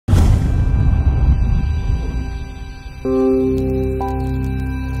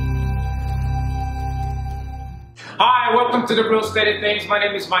welcome to the Real Estate of Things. My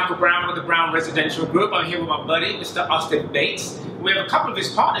name is Michael Brown with the Brown Residential Group. I'm here with my buddy, Mr. Austin Bates. We have a couple of his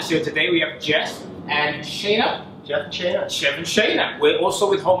partners here today. We have Jeff and Shayna. Jeff and Shayna. Jeff and Shayna. We're also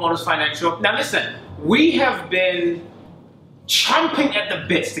with Homeowners Financial. Now listen, we have been chomping at the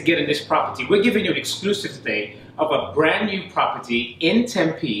bits to get in this property. We're giving you an exclusive today of a brand new property in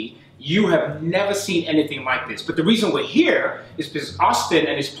Tempe. You have never seen anything like this. But the reason we're here is because Austin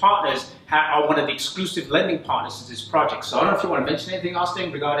and his partners are one of the exclusive lending partners to this project. So I don't know if you want to mention anything,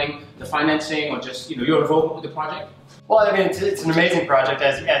 Austin, regarding the financing or just your involvement with the project. Well, I mean, it's an amazing project,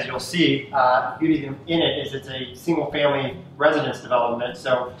 as you'll see. The beauty in it is it's a single-family residence development,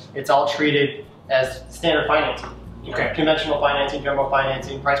 so it's all treated as standard financing. Okay. Conventional financing, jumbo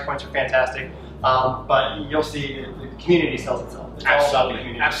financing, price points are fantastic, but you'll see the community sells itself. It's all about the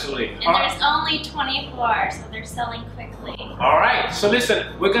community. Absolutely. And there's only 24, so they're selling quickly. All right, so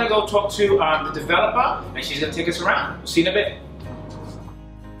listen, we're gonna go talk to the developer, and she's gonna take us around. We'll see you in a bit.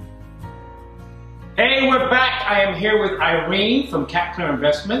 Hey, we're back. I am here with Irene from Capclear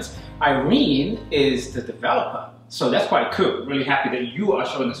Investments. Irene is the developer, so that's quite cool. Really happy that you are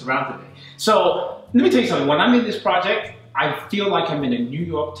showing us around today. So let me tell you something. When I'm in this project, I feel like I'm in a New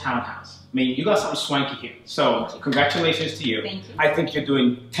York townhouse. I mean, you got something swanky here. So congratulations to you. Thank you. I think you're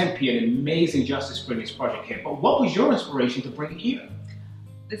doing Tempe an amazing justice bringing this project here. But what was your inspiration to bring it here?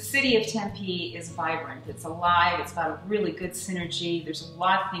 The city of Tempe is vibrant. It's alive. It's got a really good synergy. There's a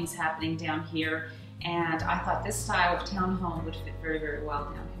lot of things happening down here. And I thought this style of townhome would fit very, very well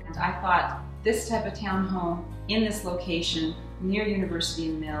down here. And I thought this type of townhome in this location near University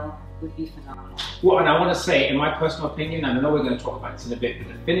and Mill would be phenomenal. Well, and I want to say, in my personal opinion, and I know we're going to talk about this in a bit,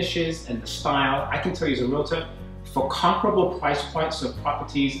 but the finishes and the style, I can tell you as a realtor, for comparable price points of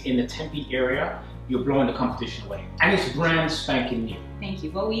properties in the Tempe area, you're blowing the competition away. And it's brand spanking new. Thank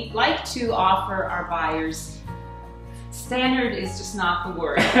you. Well, we like to offer our buyers, standard is just not the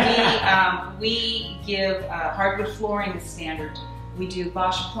word. We give hardwood flooring as standard. We do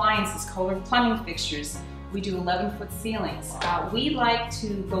Bosch appliances, colored plumbing fixtures. We do 11-foot ceilings. We like to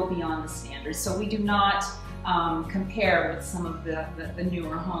go beyond the standards, so we do not compare with some of the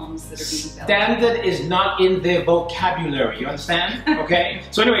newer homes that are being built. Standard is not in their vocabulary, you understand? Okay?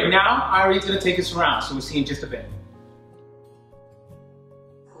 So anyway, now Irene's going to take us around, so we'll see in just a bit.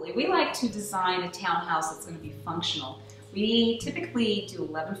 We like to design a townhouse that's going to be functional. We typically do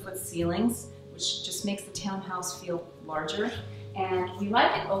 11-foot ceilings, which just makes the townhouse feel larger. And we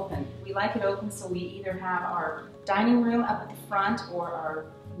like it open. We like it open so we either have our dining room up at the front or our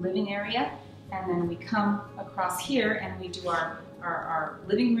living area, and then we come across here and we do our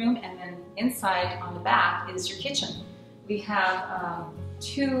living room, and then inside on the back is your kitchen. We have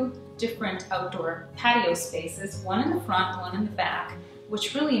two different outdoor patio spaces, one in the front, one in the back,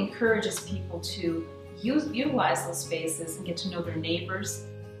 which really encourages people to utilize those spaces and get to know their neighbors.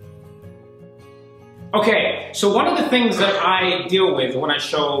 Okay, so one of the things that I deal with when I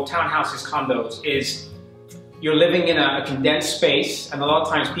show townhouses, condos, is you're living in a condensed space, and a lot of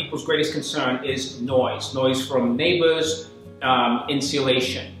times people's greatest concern is noise. Noise from neighbors,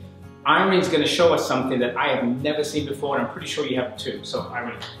 insulation. Irene's going to show us something that I have never seen before, and I'm pretty sure you have too. So,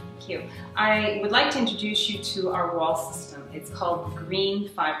 Irene. Thank you. I would like to introduce you to our wall system. It's called the Green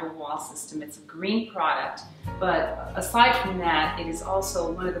Fiber Wall System. It's a green product, but aside from that, it is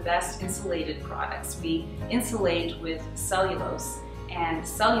also one of the best insulated products. We insulate with cellulose, and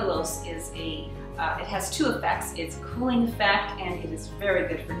cellulose is it has two effects. It's a cooling effect, and it is very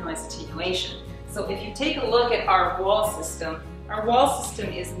good for noise attenuation. So if you take a look at our wall system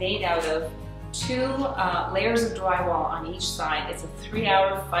is made out of two layers of drywall on each side. It's a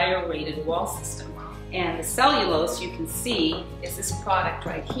 3-hour fire-rated wall system. And the cellulose, you can see, is this product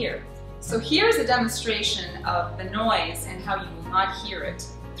right here. So here's a demonstration of the noise and how you will not hear it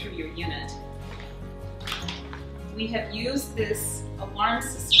through your unit. We have used this alarm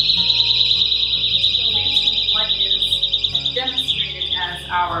system to go into what is demonstrated as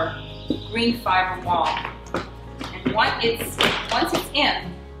our green fiber wall. And once it's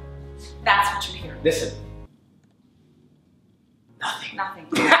in, that's what you hear. Listen. Nothing. Nothing.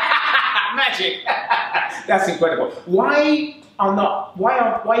 Magic. That's incredible. Why are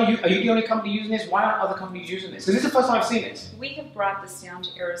you the only company using this? Why aren't other companies using this? Because this is the first time I've seen this. We have brought this down to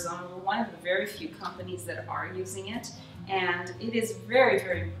Arizona. We're one of the very few companies that are using it, and it is very,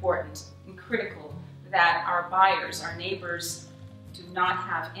 very important and critical that our buyers, our neighbors, do not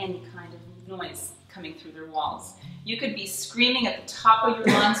have any kind of noise coming through their walls. You could be screaming at the top of your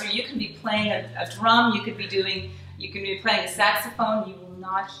lungs, or you could be playing a drum, you could be playing a saxophone. You will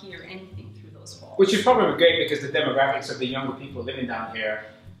not hear anything through those walls. Which is probably great because the demographics of the younger people living down here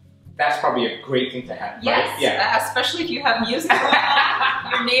That's probably a great thing to have, Yes, right? Yeah. especially if you have music going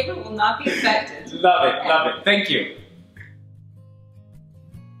on, your neighbor will not be affected. Love it, love it. Thank you.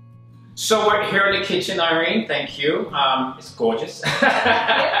 So we're here in the kitchen, Irene. Thank you. It's gorgeous.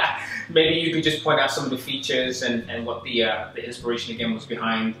 Maybe you could just point out some of the features and what the inspiration again was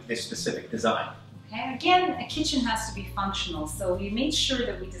behind this specific design. Okay, again, a kitchen has to be functional, so we made sure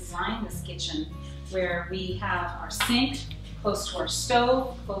that we designed this kitchen where we have our sink close to our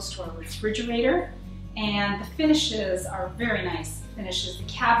stove, close to our refrigerator, and the finishes are very nice finishes. The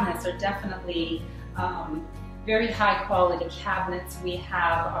cabinets are definitely very high quality cabinets. We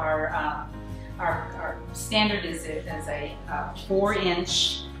have our standard is a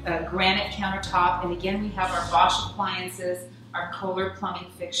 4-inch granite countertop, and again we have our Bosch appliances, our Kohler plumbing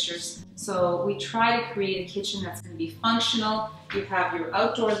fixtures. So we try to create a kitchen that's going to be functional. You have your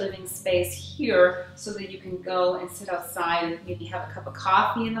outdoor living space here so that you can go and sit outside and maybe have a cup of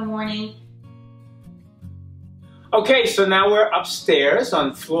coffee in the morning. Okay, so now we're upstairs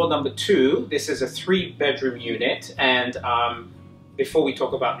on floor number 2. This is a 3-bedroom unit, and before we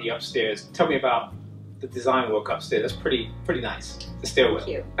talk about the upstairs, tell me about the design work upstairs. That's pretty nice. The stairwell.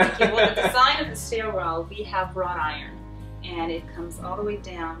 Thank you. Thank you. Well, the design of the stairwell, we have wrought iron, and it comes all the way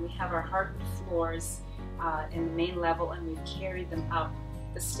down. We have our hardwood floors in the main level, and we've carried them up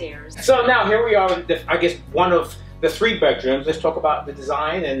the stairs. So now here we are in I guess one of the 3 bedrooms. Let's talk about the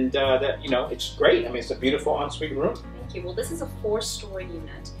design, and you know, it's great. I mean, it's a beautiful ensuite room. Thank you. Well, this is a 4-story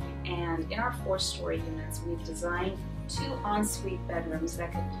unit, and in our 4-story units, we've designed 2 ensuite bedrooms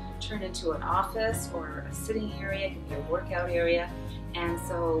that could turn into an office or a sitting area. It could be a workout area, and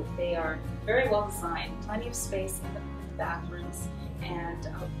so they are very well designed. Plenty of space in the bathrooms, and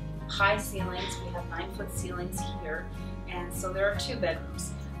high ceilings. We have 9-foot ceilings here, and so there are 2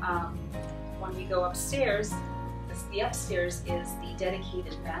 bedrooms. When we go upstairs, the upstairs is the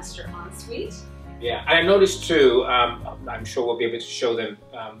dedicated master ensuite. Yeah, and I noticed too, I'm sure we'll be able to show them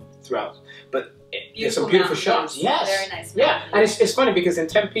throughout, but there's some beautiful shots. Yes. Very nice. Yeah, and it's funny because in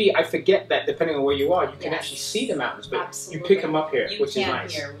Tempe, I forget that depending on where you are, you can actually see the mountains, but absolutely. You pick them up here, which is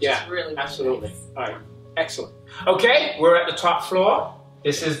nice. Here, which is really absolutely. Nice. All right, excellent. Okay, we're at the top floor.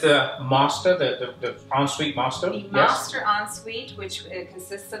 This is the master, the ensuite master. The master ensuite, which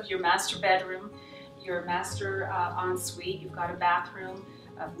consists of your master bedroom, your master ensuite. You've got a bathroom,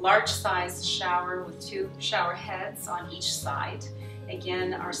 a large-sized shower with 2 shower heads on each side.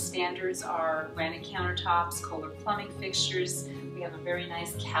 Again, our standards are granite countertops, Kohler plumbing fixtures. We have a very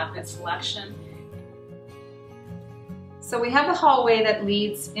nice cabinet selection. So we have a hallway that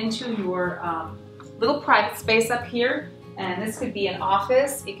leads into your little private space up here. And this could be an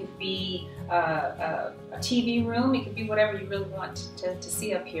office, it could be a TV room, it could be whatever you really want to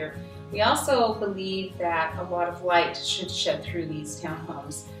see up here. We also believe that a lot of light should shed through these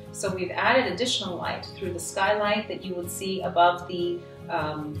townhomes. So we've added additional light through the skylight that you would see above the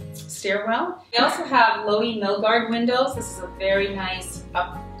stairwell. We also have low-E mill-guard windows. This is a very nice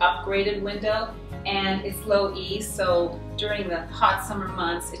upgraded window, and it's low-E, so during the hot summer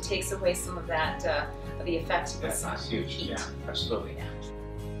months it takes away some of that the effect of the sun. That's huge. Heat. Yeah, absolutely.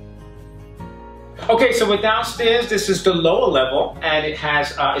 Okay, so we're downstairs. This is the lower level, and it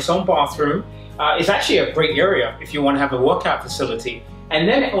has its own bathroom. It's actually a great area if you want to have a workout facility. And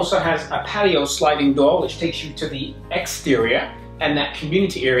then it also has a patio sliding door, which takes you to the exterior and that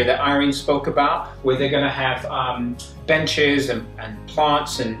community area that Irene spoke about, where they're going to have benches and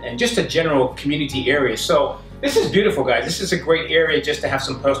plants and just a general community area. So this is beautiful, guys. This is a great area just to have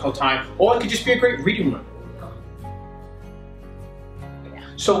some personal time, or it could just be a great reading room.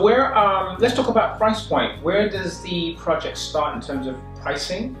 So where, let's talk about price point. Where does the project start in terms of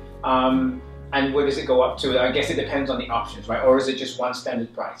pricing? And where does it go up to? I guess it depends on the options, right? Or is it just one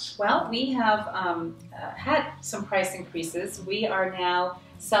standard price? Well, we have had some price increases. We are now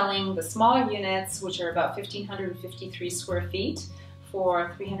selling the smaller units, which are about 1,553 square feet,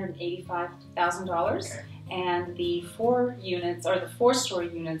 for $385,000. Okay. And the 4 units, or the 4-story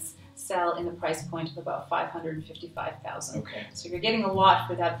units, sell in the price point of about $555,000. Okay. So you're getting a lot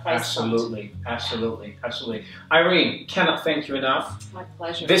for that price Absolutely, point. absolutely, absolutely. Irene, cannot thank you enough. My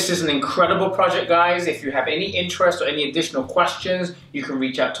pleasure. This is an incredible project, guys. If you have any interest or any additional questions, you can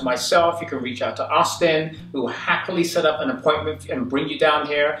reach out to myself, you can reach out to Austin. We will happily set up an appointment and bring you down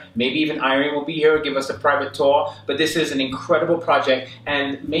here. Maybe even Irene will be here, give us a private tour. But this is an incredible project,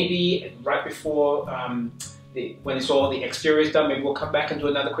 and maybe right before when it's all the exterior is done, maybe we'll come back and do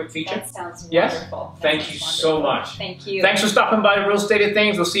another quick feature. That sounds yes? wonderful. Thank you so much. Thank you. Thanks for stopping by Real Estate of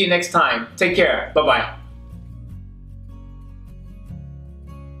Things. We'll see you next time. Take care. Bye-bye.